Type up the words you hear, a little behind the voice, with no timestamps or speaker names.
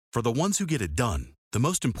For the ones who get it done, the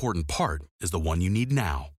most important part is the one you need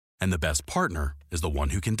now. And the best partner is the one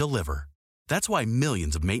who can deliver. That's why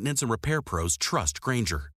millions of maintenance and repair pros trust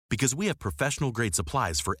Grainger, because we have professional-grade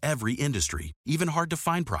supplies for every industry, even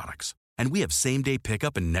hard-to-find products. And we have same-day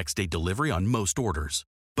pickup and next-day delivery on most orders.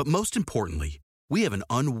 But most importantly, we have an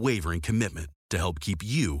unwavering commitment to help keep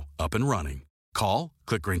you up and running. Call,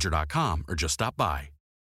 clickgrainger.com, or just stop by.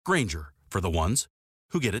 Grainger, for the ones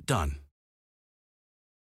who get it done.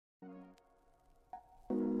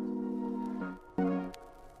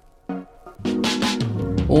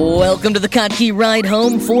 Welcome to the Kottke Ride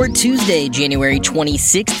Home for Tuesday, January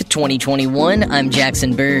 26th, 2021. I'm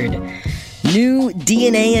Jackson Bird. New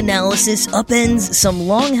DNA analysis upends some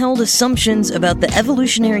long-held assumptions about the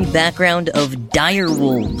evolutionary background of dire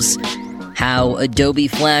wolves. How Adobe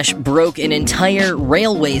Flash broke an entire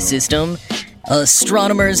railway system.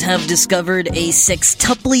 Astronomers have discovered a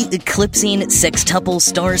sextuply eclipsing sextuple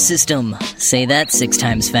star system. Say that 6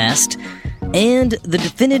 times fast. And the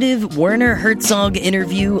definitive Werner Herzog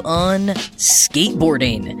interview on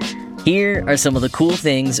skateboarding. Here are some of the cool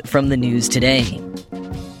things from the news today.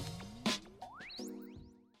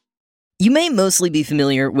 You may mostly be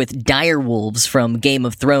familiar with dire wolves from Game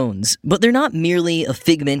of Thrones, but they're not merely a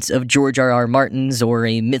figment of George R.R. Martin's or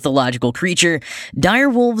a mythological creature. Dire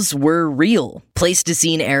wolves were real,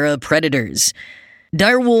 Pleistocene-era predators.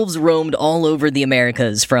 Dire wolves roamed all over the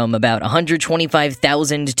Americas from about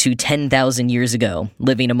 125,000 to 10,000 years ago,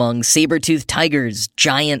 living among saber-toothed tigers,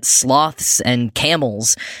 giant sloths, and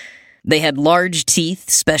camels. They had large teeth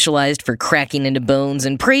specialized for cracking into bones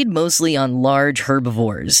and preyed mostly on large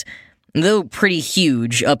herbivores. Though pretty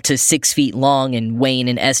huge, up to 6 feet long and weighing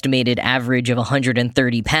an estimated average of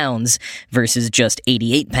 130 pounds versus just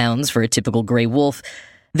 88 pounds for a typical gray wolf,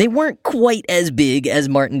 they weren't quite as big as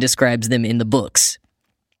Martin describes them in the books.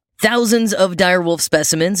 Thousands of direwolf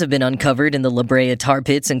specimens have been uncovered in the La Brea tar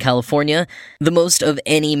pits in California, the most of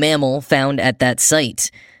any mammal found at that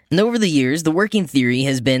site. And over the years, the working theory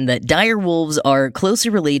has been that direwolves are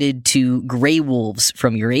closely related to gray wolves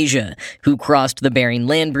from Eurasia, who crossed the Bering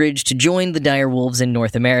Land Bridge to join the direwolves in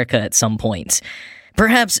North America at some point.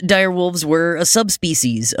 Perhaps direwolves were a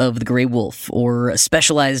subspecies of the gray wolf, or a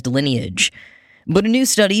specialized lineage. But a new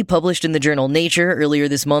study published in the journal Nature earlier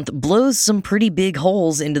this month blows some pretty big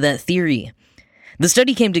holes into that theory. The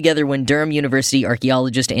study came together when Durham University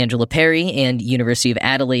archaeologist Angela Perry and University of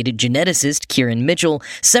Adelaide geneticist Kieran Mitchell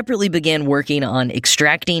separately began working on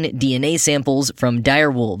extracting DNA samples from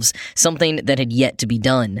direwolves, something that had yet to be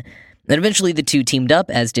done. And eventually the two teamed up,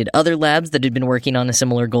 as did other labs that had been working on a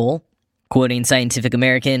similar goal. Quoting Scientific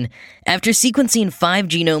American, after sequencing 5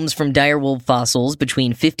 genomes from direwolf fossils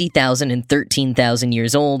between 50,000 and 13,000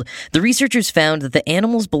 years old, the researchers found that the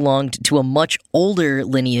animals belonged to a much older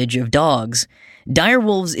lineage of dogs.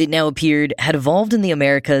 Direwolves, it now appeared, had evolved in the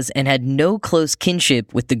Americas and had no close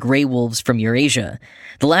kinship with the gray wolves from Eurasia.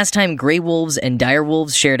 The last time gray wolves and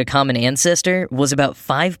direwolves shared a common ancestor was about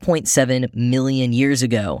 5.7 million years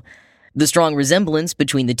ago. The strong resemblance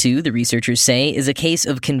between the two, the researchers say, is a case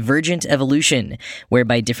of convergent evolution,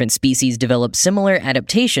 whereby different species develop similar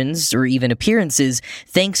adaptations or even appearances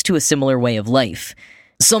thanks to a similar way of life.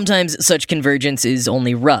 Sometimes such convergence is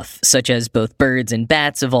only rough, such as both birds and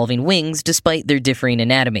bats evolving wings despite their differing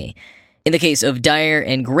anatomy. In the case of dire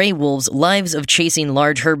and gray wolves, lives of chasing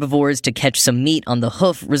large herbivores to catch some meat on the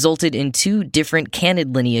hoof resulted in 2 different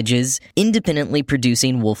canid lineages, independently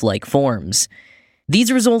producing wolf-like forms.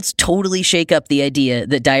 These results totally shake up the idea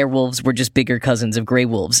that dire wolves were just bigger cousins of gray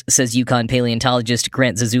wolves, says Yukon paleontologist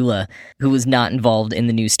Grant Zazula, who was not involved in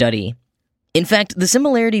the new study. In fact, the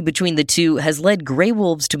similarity between the two has led gray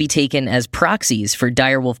wolves to be taken as proxies for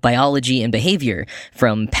direwolf biology and behavior,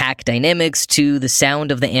 from pack dynamics to the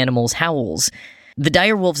sound of the animal's howls. The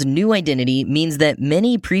direwolf's new identity means that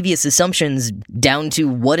many previous assumptions, down to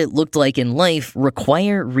what it looked like in life,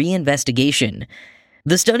 require reinvestigation.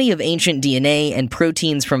 The study of ancient DNA and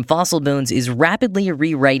proteins from fossil bones is rapidly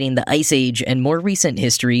rewriting the Ice Age and more recent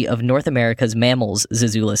history of North America's mammals,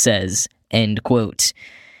 Zazula says. End quote.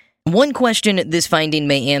 One question this finding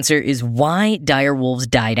may answer is why direwolves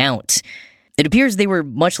died out. It appears they were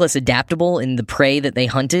much less adaptable in the prey that they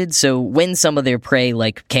hunted, so when some of their prey,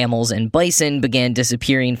 like camels and bison, began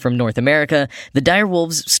disappearing from North America, the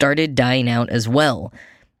direwolves started dying out as well.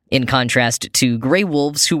 In contrast to gray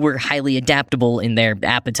wolves, who were highly adaptable in their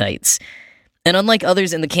appetites. And unlike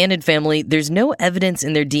others in the canid family, there's no evidence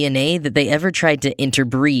in their DNA that they ever tried to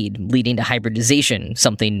interbreed, leading to hybridization,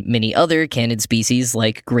 something many other canid species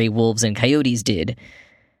like gray wolves and coyotes did.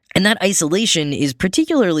 And that isolation is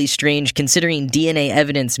particularly strange considering DNA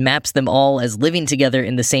evidence maps them all as living together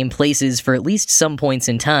in the same places for at least some points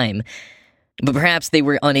in time. But perhaps they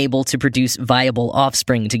were unable to produce viable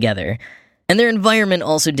offspring together. And their environment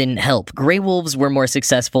also didn't help. Gray wolves were more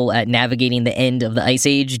successful at navigating the end of the Ice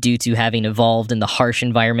Age due to having evolved in the harsh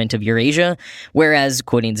environment of Eurasia, whereas,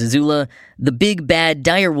 quoting Zazula, the big bad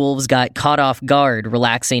dire wolves got caught off guard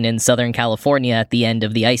relaxing in Southern California at the end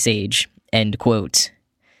of the Ice Age. End quote.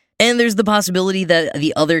 And there's the possibility that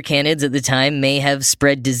the other canids at the time may have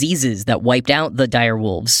spread diseases that wiped out the dire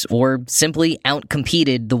wolves, or simply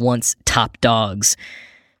outcompeted the once top dogs.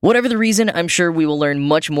 Whatever the reason, I'm sure we will learn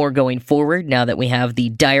much more going forward now that we have the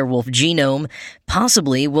direwolf genome.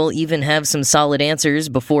 Possibly we'll even have some solid answers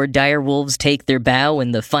before direwolves take their bow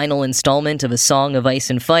in the final installment of A Song of Ice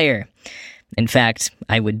and Fire. In fact,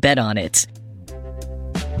 I would bet on it.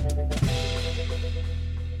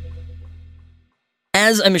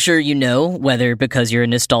 As I'm sure you know, whether because you're a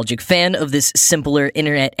nostalgic fan of this simpler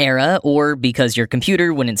internet era or because your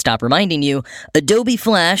computer wouldn't stop reminding you, Adobe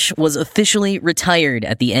Flash was officially retired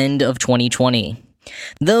at the end of 2020.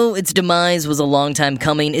 Though its demise was a long time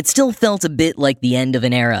coming, it still felt a bit like the end of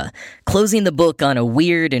an era, closing the book on a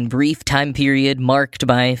weird and brief time period marked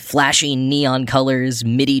by flashing neon colors,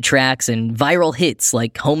 MIDI tracks, and viral hits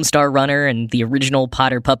like Homestar Runner and the original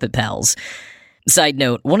Potter Puppet Pals. Side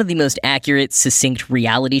note, one of the most accurate, succinct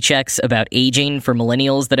reality checks about aging for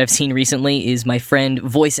millennials that I've seen recently is my friend,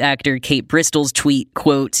 voice actor Kate Bristol's tweet,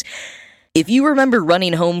 quote, "If you remember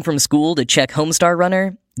running home from school to check Homestar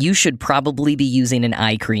Runner, you should probably be using an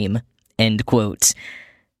eye cream." End quote.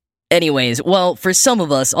 Anyways, well, for some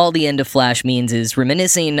of us, all the end of Flash means is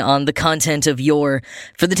reminiscing on the content of yore.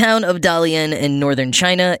 For the town of Dalian in northern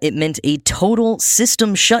China, it meant a total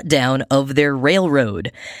system shutdown of their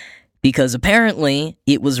railroad, because apparently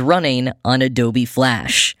it was running on Adobe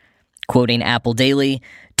Flash. Quoting Apple Daily,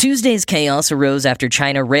 Tuesday's chaos arose after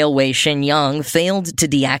China Railway Shenyang failed to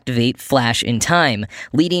deactivate Flash in time,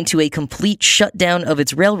 leading to a complete shutdown of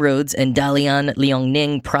its railroads in Dalian,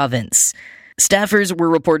 Liaoning province. Staffers were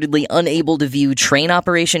reportedly unable to view train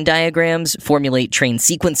operation diagrams, formulate train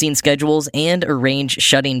sequencing schedules, and arrange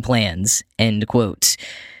shutting plans. End quote.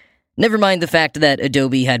 Never mind the fact that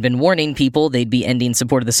Adobe had been warning people they'd be ending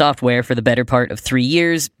support of the software for the better part of 3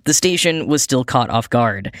 years, the station was still caught off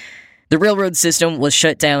guard. The railroad system was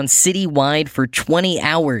shut down citywide for 20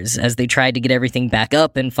 hours as they tried to get everything back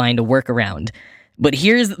up and find a workaround. But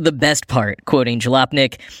here's the best part, quoting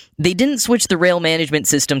Jalopnik, "They didn't switch the rail management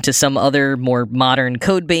system to some other, more modern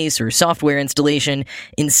codebase or software installation.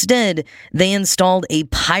 Instead, they installed a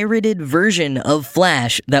pirated version of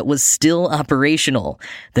Flash that was still operational.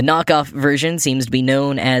 The knockoff version seems to be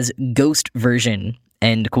known as Ghost Version."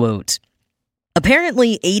 End quote.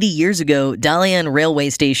 Apparently, 80 years ago, Dalian Railway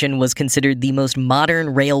Station was considered the most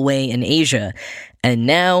modern railway in Asia, and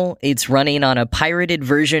now it's running on a pirated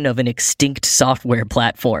version of an extinct software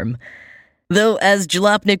platform. Though, as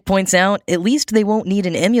Jalopnik points out, at least they won't need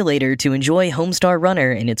an emulator to enjoy Homestar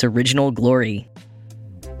Runner in its original glory.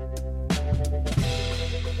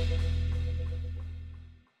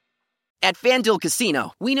 At FanDuel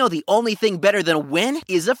Casino, we know the only thing better than a win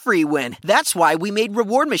is a free win. That's why we made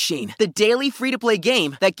Reward Machine, the daily free-to-play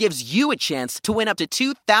game that gives you a chance to win up to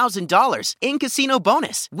 $2,000 in casino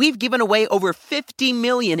bonus. We've given away over $50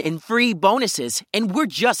 million in free bonuses, and we're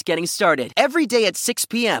just getting started. Every day at 6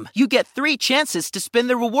 p.m., you get 3 chances to spin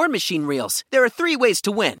the Reward Machine reels. There are 3 ways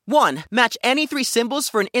to win. 1, match any 3 symbols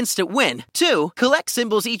for an instant win. 2, collect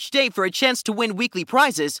symbols each day for a chance to win weekly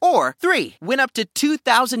prizes. Or 3, win up to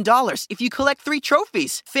 $2,000 if you collect 3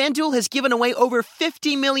 trophies. FanDuel has given away over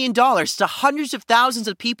 $50 million to hundreds of thousands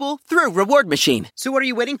of people through Reward Machine. So what are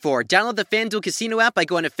you waiting for? Download the FanDuel Casino app by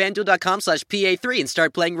going to FanDuel.com/PA3 and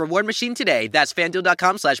start playing Reward Machine today. That's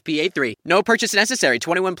FanDuel.com/PA3. No purchase necessary.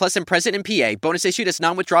 21 plus and present in PA. Bonus issued as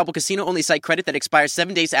non-withdrawable casino-only site credit that expires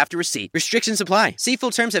 7 days after receipt. Restrictions apply. See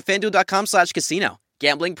full terms at FanDuel.com/casino.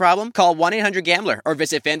 Gambling problem? Call 1-800-GAMBLER or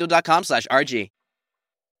visit FanDuel.com/RG.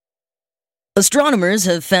 Astronomers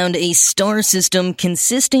have found a star system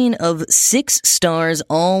consisting of 6 stars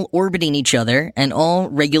all orbiting each other and all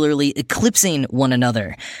regularly eclipsing one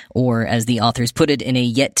another. Or, as the authors put it in a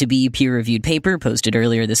yet-to-be peer-reviewed paper posted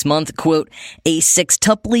earlier this month, quote, "a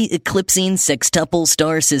sextuply eclipsing sextuple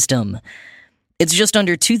star system." It's just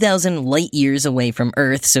under 2,000 light-years away from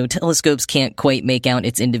Earth, so telescopes can't quite make out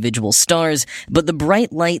its individual stars, but the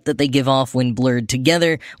bright light that they give off when blurred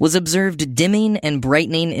together was observed dimming and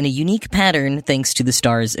brightening in a unique pattern thanks to the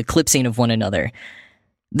stars' eclipsing of one another.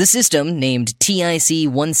 The system, named TIC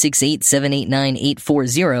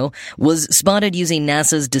 168789840, was spotted using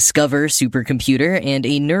NASA's Discover supercomputer and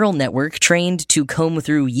a neural network trained to comb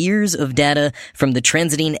through years of data from the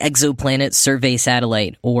Transiting Exoplanet Survey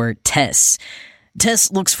Satellite, or TESS.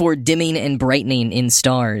 TESS looks for dimming and brightening in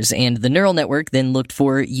stars, and the neural network then looked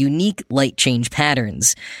for unique light change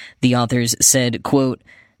patterns. The authors said, quote,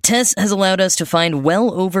 TESS has allowed us to find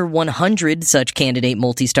well over 100 such candidate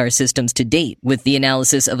multi-star systems to date, with the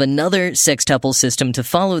analysis of another sextuple system to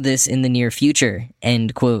follow this in the near future,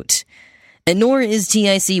 end quote. And nor is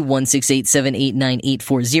TIC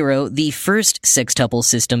 168789840 the first sextuple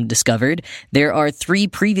system discovered. There are 3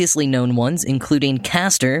 previously known ones, including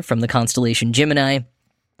Castor from the constellation Gemini.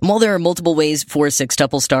 While there are multiple ways for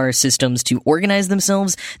sextuple star systems to organize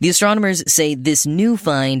themselves, the astronomers say this new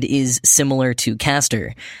find is similar to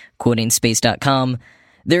Castor. Quoting Space.com,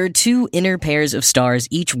 there are 2 inner pairs of stars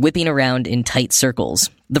each whipping around in tight circles.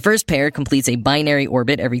 The first pair completes a binary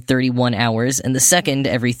orbit every 31 hours, and the second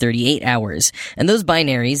every 38 hours. And those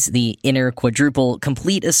binaries, the inner quadruple,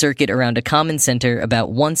 complete a circuit around a common center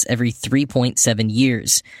about once every 3.7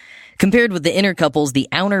 years. Compared with the inner couples, the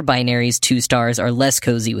outer binaries' 2 stars are less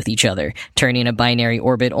cozy with each other, turning a binary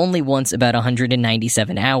orbit only once about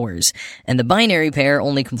 197 hours. And the binary pair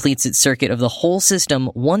only completes its circuit of the whole system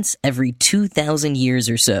once every 2,000 years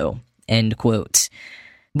or so. End quote.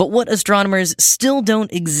 But what astronomers still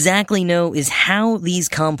don't exactly know is how these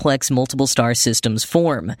complex multiple star systems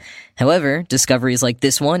form. However, discoveries like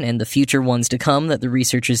this one and the future ones to come that the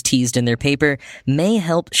researchers teased in their paper may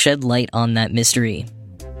help shed light on that mystery.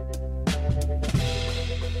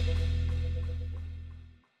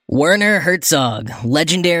 Werner Herzog,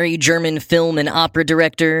 legendary German film and opera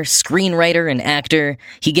director, screenwriter, and actor.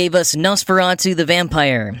 He gave us Nosferatu the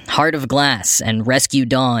Vampire, Heart of Glass, and Rescue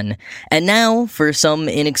Dawn. And now, for some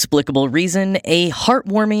inexplicable reason, a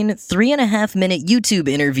heartwarming 3.5-minute YouTube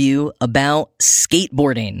interview about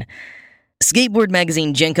skateboarding. Skateboard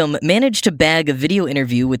magazine Jenkem managed to bag a video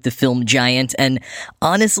interview with the film giant, and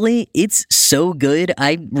honestly, it's so good,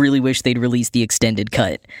 I really wish they'd release the extended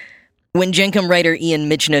cut. When Jenkem writer Ian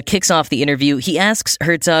Michna kicks off the interview, he asks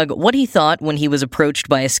Herzog what he thought when he was approached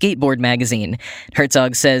by a skateboard magazine.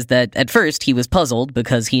 Herzog says that at first he was puzzled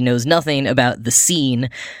because he knows nothing about the scene,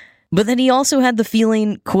 but then he also had the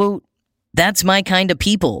feeling, quote, that's my kind of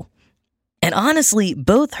people. And honestly,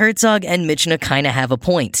 both Herzog and Michna kind of have a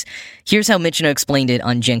point. Here's how Michna explained it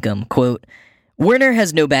on Jenkem, quote, Werner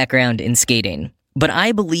has no background in skating, but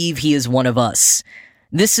I believe he is one of us.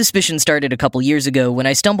 This suspicion started a couple years ago when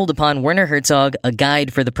I stumbled upon Werner Herzog, A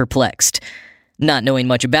Guide for the Perplexed. Not knowing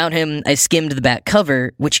much about him, I skimmed the back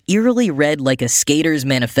cover, which eerily read like a skater's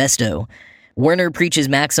manifesto. Werner preaches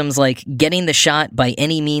maxims like getting the shot by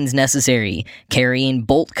any means necessary, carrying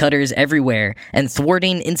bolt cutters everywhere, and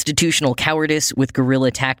thwarting institutional cowardice with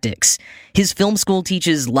guerrilla tactics. His film school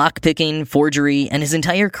teaches lockpicking, forgery, and his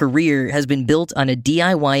entire career has been built on a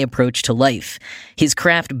DIY approach to life. His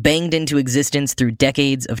craft banged into existence through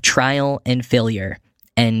decades of trial and failure.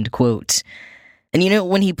 End quote. And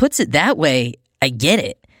when he puts it that way, I get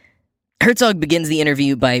it. Herzog begins the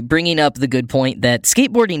interview by bringing up the good point that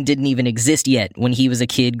skateboarding didn't even exist yet when he was a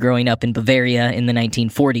kid growing up in Bavaria in the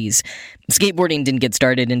 1940s. Skateboarding didn't get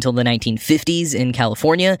started until the 1950s in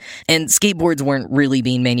California, and skateboards weren't really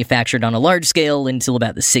being manufactured on a large scale until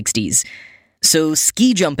about the 60s. So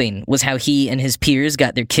ski jumping was how he and his peers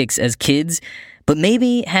got their kicks as kids, but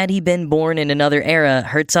maybe had he been born in another era,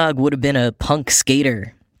 Herzog would have been a punk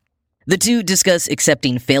skater. The two discuss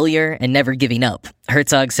accepting failure and never giving up.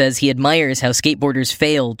 Herzog says he admires how skateboarders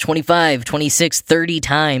fail 25, 26, 30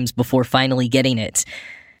 times before finally getting it.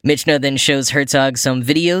 Michna then shows Herzog some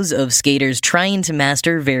videos of skaters trying to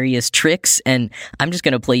master various tricks, and I'm just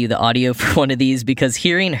going to play you the audio for one of these because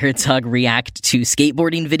hearing Herzog react to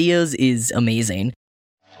skateboarding videos is amazing.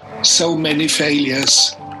 So many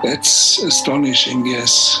failures. That's astonishing,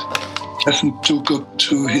 yes. Doesn't do good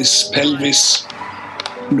to his pelvis.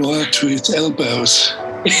 Nor to its elbows.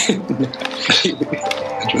 It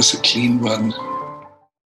was a clean one.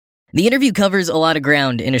 The interview covers a lot of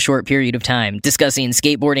ground in a short period of time, discussing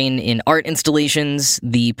skateboarding in art installations,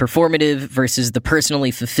 the performative versus the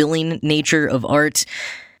personally fulfilling nature of art.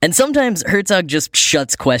 And sometimes Herzog just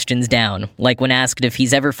shuts questions down, like when asked if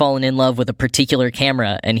he's ever fallen in love with a particular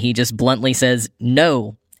camera, and he just bluntly says,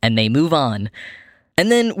 no, and they move on. And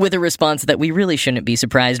then, with a response that we really shouldn't be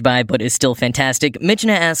surprised by, but is still fantastic,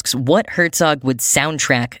 Michna asks what Herzog would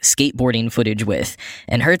soundtrack skateboarding footage with.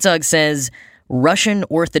 And Herzog says, Russian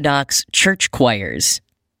Orthodox church choirs.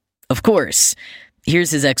 Of course. Here's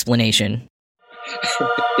his explanation.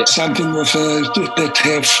 Something of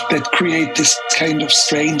that create this kind of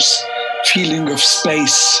strange feeling of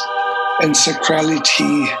space and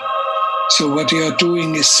sacrality. So what you are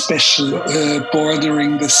doing is special,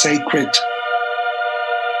 bordering the sacred.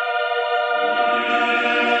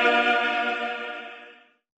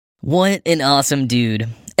 What an awesome dude.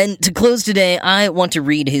 And to close today, I want to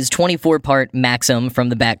read his 24-part maxim from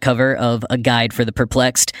the back cover of A Guide for the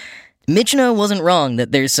Perplexed. Michino wasn't wrong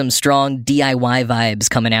that there's some strong DIY vibes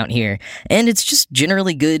coming out here, and it's just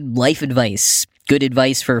generally good life advice. Good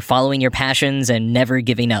advice for following your passions and never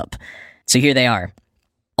giving up. So here they are.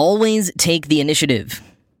 Always take the initiative.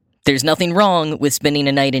 There's nothing wrong with spending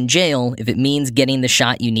a night in jail if it means getting the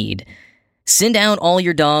shot you need. Send out all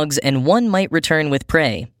your dogs and one might return with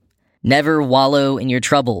prey. Never wallow in your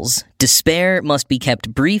troubles. Despair must be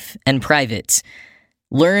kept brief and private.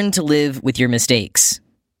 Learn to live with your mistakes.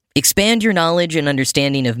 Expand your knowledge and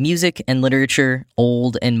understanding of music and literature,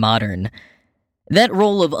 old and modern. That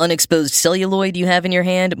roll of unexposed celluloid you have in your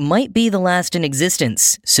hand might be the last in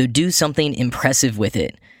existence, so do something impressive with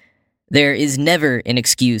it. There is never an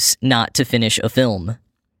excuse not to finish a film.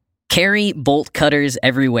 Carry bolt cutters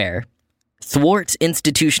everywhere. Thwart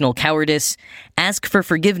institutional cowardice. Ask for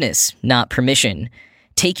forgiveness, not permission.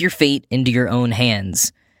 Take your fate into your own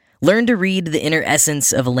hands. Learn to read the inner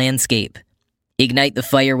essence of a landscape. Ignite the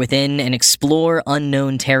fire within and explore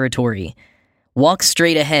unknown territory. Walk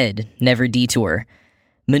straight ahead, never detour.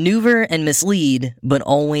 Maneuver and mislead, but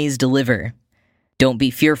always deliver. Don't be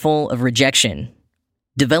fearful of rejection.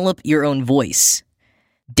 Develop your own voice.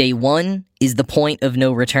 Day one is the point of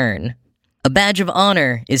no return. A badge of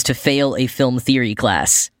honor is to fail a film theory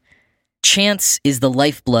class. Chance is the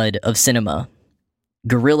lifeblood of cinema.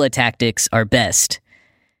 Guerrilla tactics are best.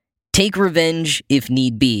 Take revenge if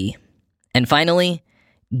need be. And finally,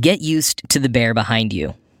 get used to the bear behind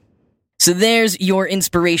you. So there's your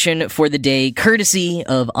inspiration for the day, courtesy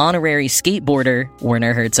of honorary skateboarder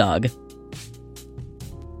Werner Herzog.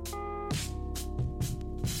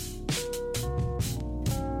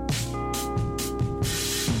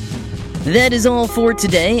 That is all for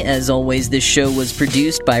today. As always, this show was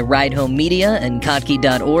produced by Ride Home Media and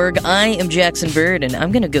Kottke.org. I am Jackson Bird, and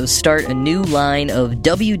I'm going to go start a new line of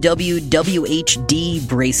WWWHD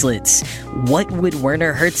bracelets. What would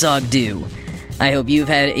Werner Herzog do? I hope you've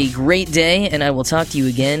had a great day, and I will talk to you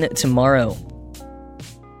again tomorrow.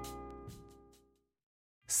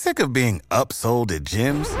 Sick of being upsold at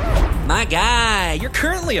gyms? My guy, you're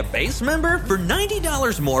currently a base member? For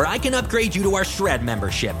 $90 more, I can upgrade you to our Shred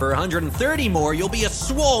membership. For $130 more, you'll be a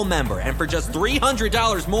Swole member. And for just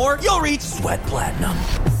 $300 more, you'll reach Sweat Platinum.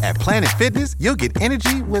 At Planet Fitness, you'll get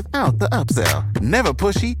energy without the upsell. Never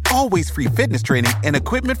pushy, always free fitness training and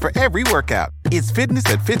equipment for every workout. It's fitness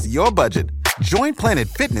that fits your budget. Join Planet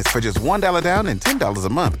Fitness for just $1 down and $10 a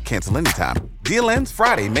month. Cancel anytime. Deal ends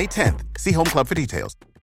Friday, May 10th. See Home Club for details.